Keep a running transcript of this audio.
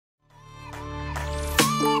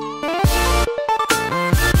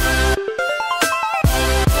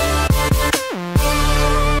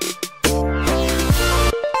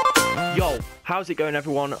How's it going,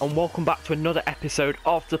 everyone, and welcome back to another episode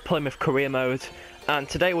of the Plymouth career mode. And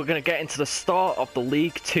today we're going to get into the start of the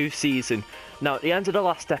League 2 season. Now, at the end of the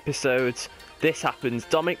last episode, this happened.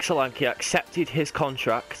 Dominic Solanke accepted his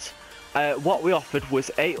contract. What we offered was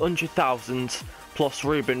 800,000 plus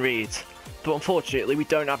Ruben Reid, but unfortunately we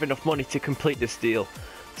don't have enough money to complete this deal.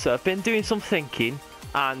 So I've been doing some thinking,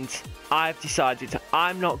 and I've decided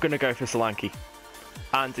I'm not going to go for Solanke,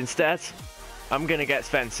 and instead I'm going to get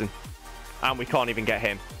Svensson. And we can't even get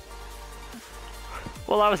him.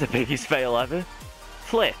 Well, that was the biggest fail ever.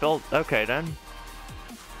 Flip. Oh, okay then.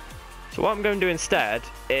 So what I'm going to do instead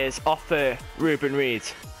is offer Ruben Reid.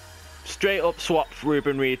 Straight up swap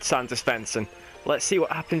Ruben Reid, Sanders Svensson. Let's see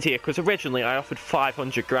what happens here, because originally I offered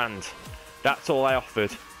 500 grand. That's all I offered.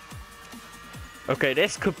 Okay,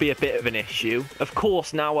 this could be a bit of an issue. Of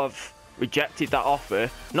course, now I've rejected that offer,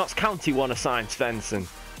 Notts County want to sign Svensson.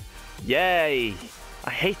 Yay! I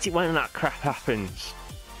hate it when that crap happens.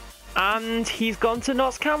 And he's gone to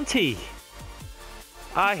Notts County.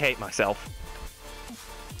 I hate myself.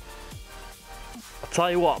 I'll tell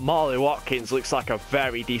you what, Marley Watkins looks like a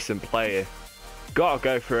very decent player. Gotta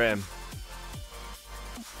go for him.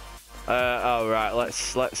 Oh right,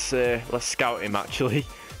 let's scout him actually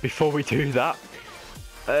before we do that.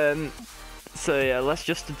 So yeah, let's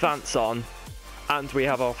just advance on, and we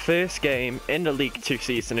have our first game in the League 2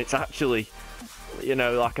 season. It's actually, you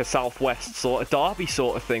know, like a southwest sort of derby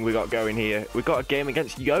sort of thing we got going here. We got a game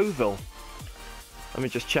against Yeovil. Let me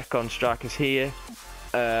just check on strikers here.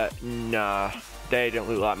 Nah, they don't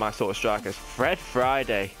look like my sort of strikers. Fred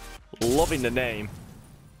Friday, loving the name.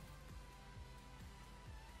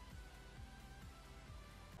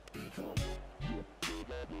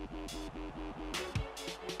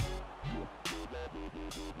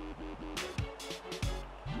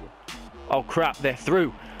 Oh crap, they're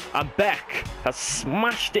through. And Beck has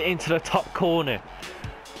smashed it into the top corner.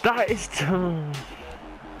 That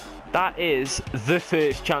is the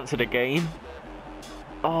first chance of the game.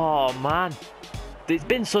 Oh man, it's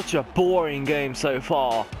been such a boring game so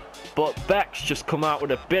far, but Beck's just come out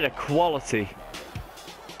with a bit of quality.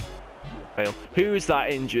 Who's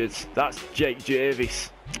that injured? That's Jake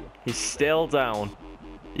Jervis. He's still down.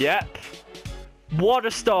 Yep. What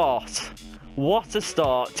a start. What a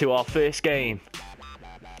start to our first game.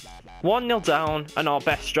 1-0 down and our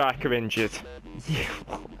best striker injured.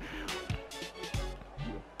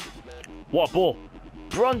 What a ball.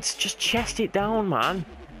 Brunt, just chest it down, man.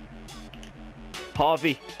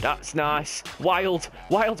 Harvey, that's nice. Wild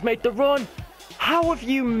made the run. How have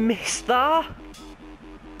you missed that?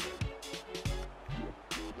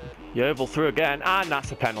 Yeovil through again, and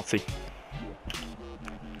that's a penalty.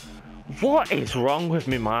 What is wrong with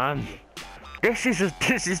me, man? This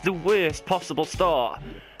is the worst possible start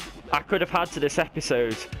I could have had to this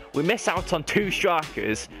episode. We miss out on 2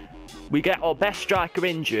 strikers, we get our best striker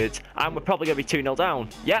injured, and we're probably going to be 2-0 down.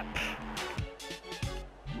 Yep.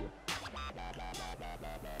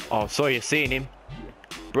 Oh, so you're seeing him.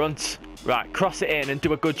 Brunt. Right, cross it in and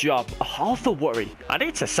do a good job. Oh, Arthur Worry. I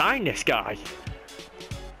need to sign this guy.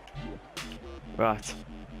 Right.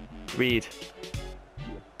 Reid.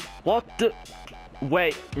 What the...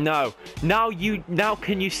 Wait, no. Now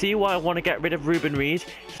can you see why I want to get rid of Ruben Reid?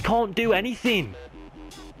 He can't do anything.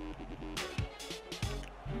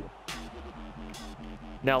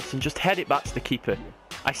 Nelson, just head it back to the keeper.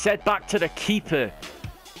 I said back to the keeper.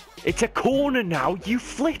 It's a corner now, you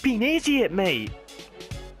flipping idiot, mate.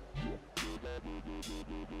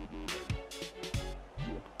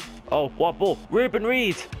 Oh, what ball? Ruben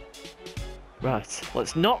Reid. Right,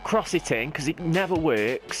 let's not cross it in, because it never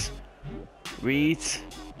works. Reid.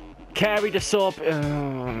 Carry the sub.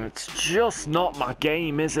 It's just not my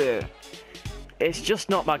game, is it? It's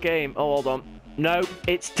just not my game. Oh, hold on. No,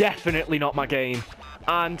 it's definitely not my game.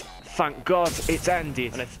 And thank God it's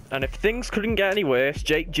ended. And if things couldn't get any worse,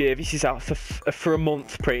 Jake Jervis is out for a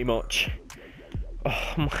month, pretty much.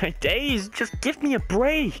 Oh, my days. Just give me a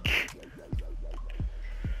break.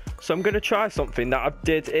 So I'm going to try something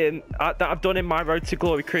that I've done in my Road to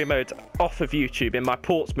Glory career mode off of YouTube in my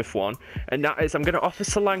Portsmouth one, and that is I'm going to offer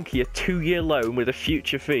Solanke a 2-year loan with a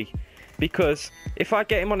future fee, because if I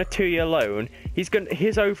get him on a 2-year loan,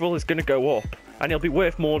 his overall is going to go up, and he'll be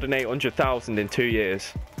worth more than 800,000 in 2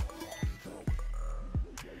 years.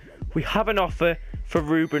 We have an offer for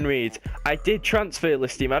Ruben Reid. I did transfer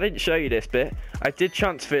list him. I didn't show you this bit. I did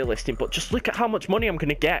transfer list him, but just look at how much money I'm going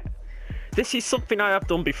to get. This is something I have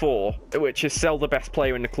done before, which is sell the best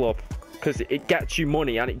player in the club, because it gets you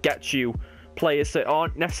money and it gets you players that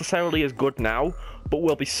aren't necessarily as good now, but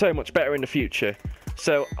will be so much better in the future.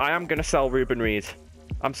 So I am going to sell Ruben Reid.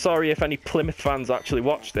 I'm sorry if any Plymouth fans actually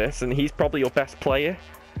watch this, and he's probably your best player,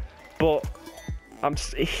 but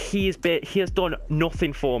he has done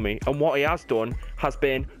nothing for me, and what he has done has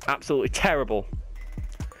been absolutely terrible.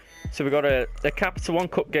 So we've got a Capital One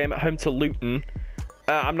Cup game at home to Luton.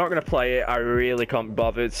 I'm not going to play it. I really can't be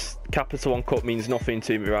bothered. Capital One Cup means nothing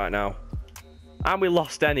to me right now. And we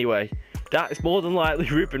lost anyway. That is more than likely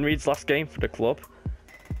Ruben Reid's last game for the club.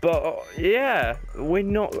 But yeah, we're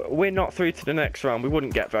not through to the next round. We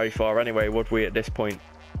wouldn't get very far anyway, would we, at this point?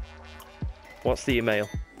 What's the email?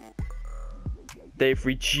 They've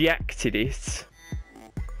rejected it.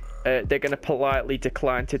 They're going to politely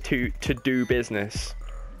decline to do business.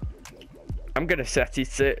 I'm going to set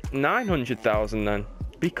it at 900,000 then,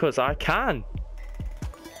 because I can.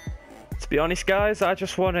 To be honest, guys, I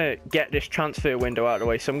just want to get this transfer window out of the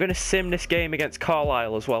way, so I'm going to sim this game against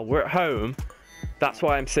Carlisle as well. We're at home. That's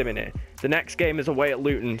why I'm simming it. The next game is away at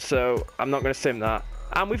Luton, so I'm not going to sim that.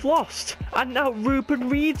 And we've lost. And now Ruben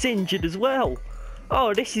Reid's injured as well.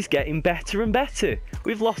 Oh, this is getting better and better.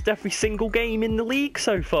 We've lost every single game in the league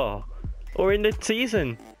so far. Or in the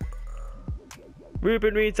season.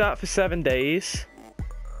 Ruben Reid's out for 7 days.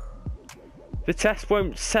 Vitesse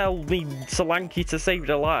won't sell me Solanke to save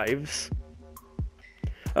their lives.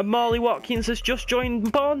 And Marley Watkins has just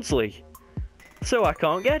joined Barnsley. So I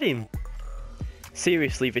can't get him.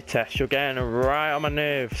 Seriously, Vitesse, you're getting right on my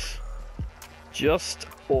nerves. Just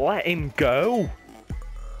let him go.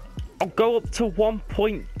 I'll go up to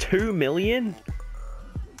 1.2 million.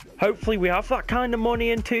 Hopefully we have that kind of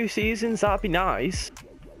money in 2 seasons. That'd be nice.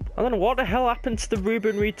 I don't know what the hell happened to the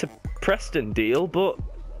Ruben Reid to Preston deal, but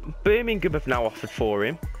Birmingham have now offered for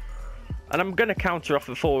him. And I'm going to counter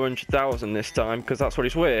offer 400,000 this time, because that's what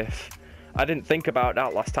he's worth. I didn't think about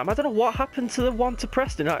that last time. I don't know what happened to the one to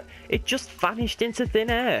Preston. It just vanished into thin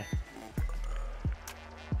air.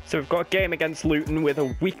 So we've got a game against Luton with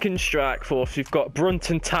a weakened strike force. We've got Brunt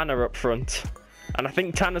and Tanner up front. And I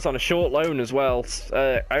think Tanner's on a short loan as well.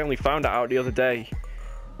 I only found that out the other day.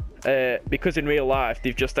 Because in real life,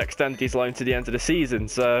 they've just extended his loan to the end of the season.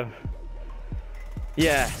 So,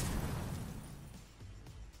 yeah.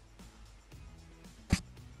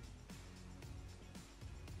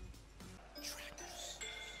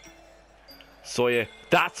 Sawyer,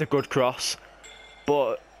 that's a good cross,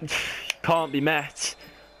 but can't be met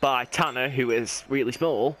by Tanner, who is really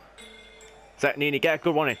small. Zetnini, get a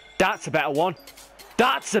good one in. That's a better one.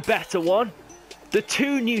 That's a better one. The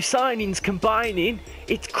 2 new signings combining.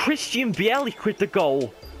 It's Christian Bielik with the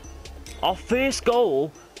goal. Our first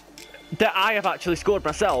goal that I have actually scored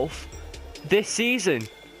myself this season.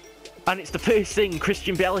 And it's the first thing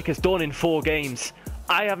Christian Bielik has done in 4 games.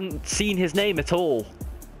 I haven't seen his name at all.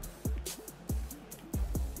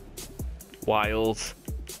 Wild.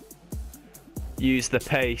 Use the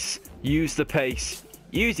pace. Use the pace.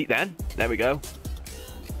 Use it then. There we go.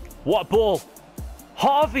 What a ball.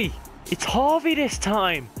 Harvey. It's Harvey this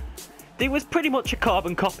time. It was pretty much a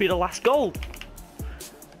carbon copy of the last goal.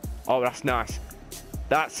 Oh, that's nice.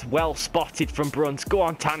 That's well spotted from Brunt. Go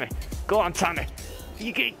on, Tanner. Go on, Tanner.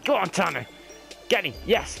 Go on, Tanner. Get him.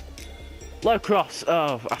 Yes. Low cross.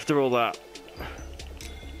 Oh, after all that.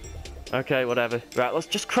 Okay, whatever. Right, let's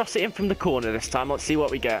just cross it in from the corner this time. Let's see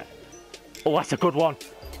what we get. Oh, that's a good one.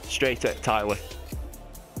 Straight at Tyler.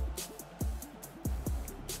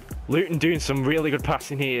 Luton doing some really good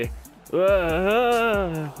passing here.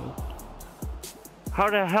 How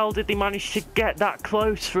the hell did they manage to get that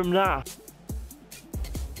close from that?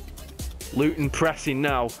 Luton pressing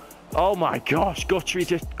now. Oh my gosh, Guthrie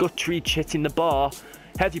hitting the bar.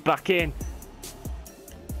 Headed back in.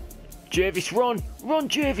 Jervis, run! Run,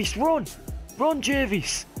 Jervis, run! Run,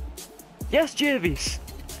 Jervis! Yes, Jervis!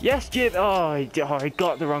 Yes, Jervis! Oh, he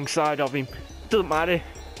got the wrong side of him. Doesn't matter.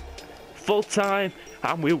 Full time,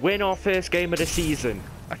 and we win our first game of the season.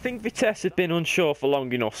 I think Vitesse have been unsure for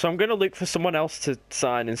long enough, so I'm going to look for someone else to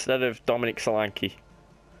sign instead of Dominic Solanke.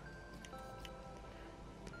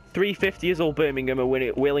 350 is all Birmingham are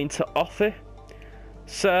willing to offer.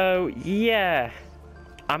 So, yeah,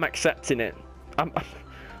 I'm accepting it.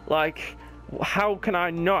 Like, how can I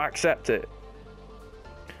not accept it?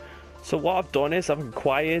 So what I've done is I've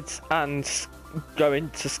inquired and going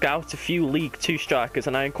to scout a few League 2 strikers,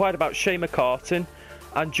 and I inquired about Shea McCartan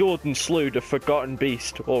and Jordan Slew, the forgotten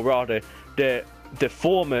beast, or rather, the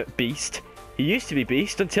former beast. He used to be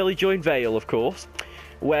beast until he joined Vale, of course,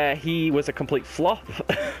 where he was a complete flop.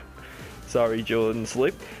 Sorry, Jordan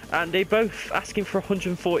Slew. And they both asking for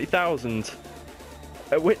 140,000.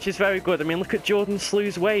 Which is very good. I mean, look at Jordan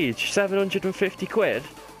Slew's wage, 750 quid.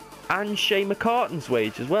 And Shea McCartan's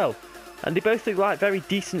wage as well. And they both look like very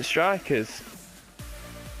decent strikers.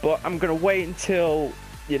 But I'm going to wait until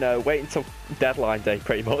you know, wait until deadline day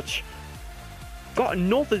pretty much. Got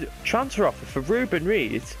another transfer offer for Ruben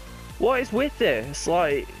Reid. What is with this?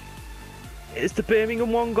 Like, is the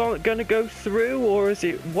Birmingham one gonna go through, or is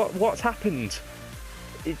it what's happened?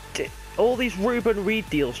 All these Ruben Reid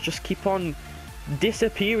deals just keep on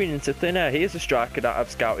disappearing into thin air. Here's a striker that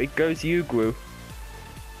I've scouted. Goes Ugru.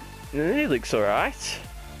 He looks alright.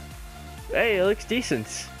 Hey, he looks decent.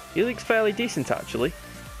 He looks fairly decent actually.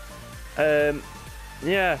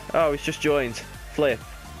 Yeah. Oh, he's just joined. Flip.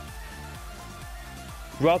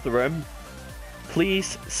 Rotherham,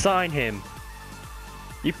 please sign him.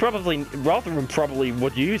 Rotherham probably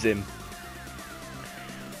would use him.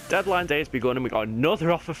 Deadline day has begun and we got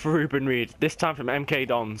another offer for Ruben Reid, this time from MK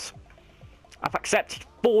Dons. I've accepted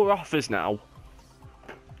 4 offers now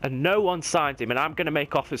and no one signed him, and I'm going to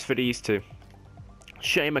make offers for these two.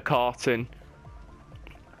 Shay McCartan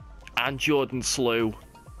and Jordan Slew.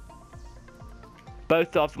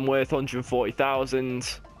 Both of them worth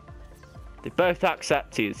 140,000. They both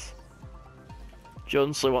accepted.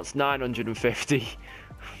 Jordan Slew wants 950.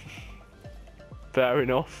 Fair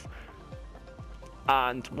enough.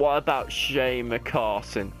 And what about Shay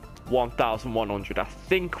McCartan? 1,100. I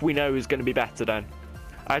think we know who's going to be better then.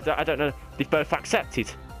 I don't know. They've both accepted.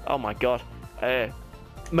 Oh my god.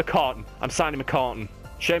 McCartan. I'm signing McCartan.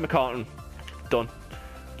 Shay McCartan. Done.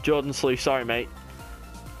 Jordan Slew, sorry mate.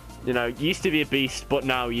 You know, you used to be a beast, but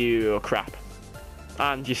now you're crap.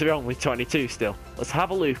 And you're only 22 still. Let's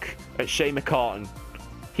have a look at Shay McCartan.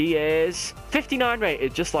 He is 59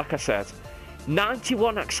 rated, just like I said.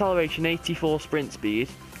 91 acceleration, 84 sprint speed.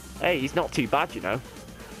 Hey, he's not too bad, you know.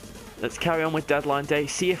 Let's carry on with deadline day.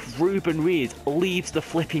 See if Ruben Reid leaves the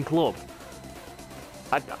flipping club.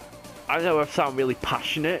 I know I sound really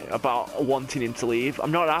passionate about wanting him to leave.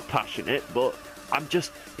 I'm not that passionate, but I'm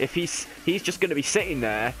just... If he's just going to be sitting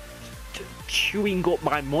there chewing up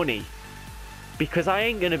my money, because I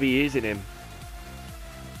ain't going to be using him.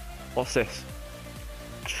 What's this?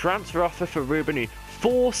 Transfer offer for Ruben Reid.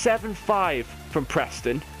 475 from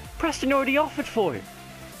Preston. Preston already offered for him.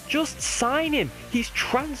 Just sign him. He's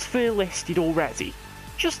transfer listed already.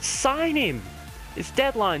 Just sign him. It's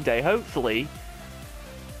deadline day. Hopefully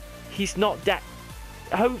he's not dead.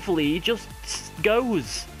 Hopefully he just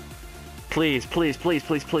goes. Please, please, please,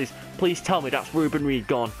 please, please. Please tell me that's Ruben Reid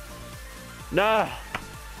gone. No.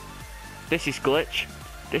 This is glitch.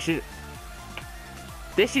 This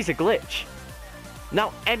is a glitch.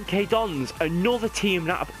 Now MK Dons, another team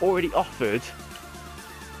that have already offered,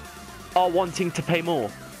 are wanting to pay more.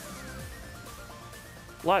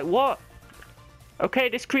 Like what? Okay,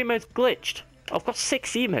 this crew mode's glitched. I've got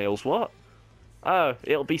 6 emails, what? Oh,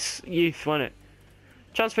 it'll be youth, won't it?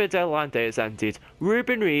 Transfer deadline day has ended.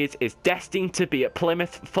 Ruben Reid is destined to be at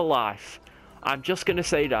Plymouth for life. I'm just going to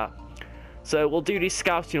say that. So we'll do these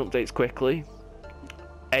scouting updates quickly.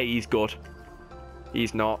 A, he's good.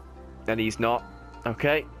 He's not. And he's not.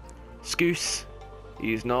 Okay. Scoose.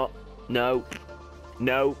 He's not. Nope.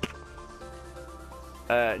 Nope.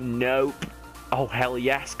 Nope. Oh, hell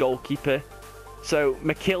yes, goalkeeper. So,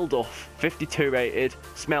 McKilduff, 52 rated.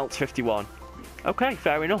 Smelts, 51. Okay,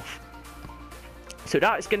 fair enough. So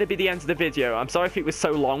that is going to be the end of the video. I'm sorry if it was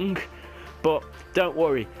so long, but don't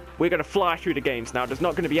worry. We're going to fly through the games now. There's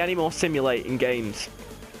not going to be any more simulating games.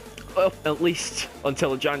 Well, at least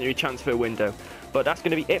until the January transfer window. But that's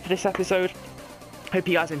going to be it for this episode. Hope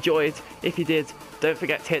you guys enjoyed. If you did, don't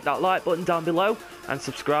forget to hit that like button down below and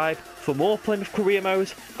subscribe for more Plymouth Career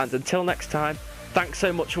Mode. And until next time, thanks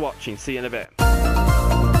so much for watching. See you in a bit.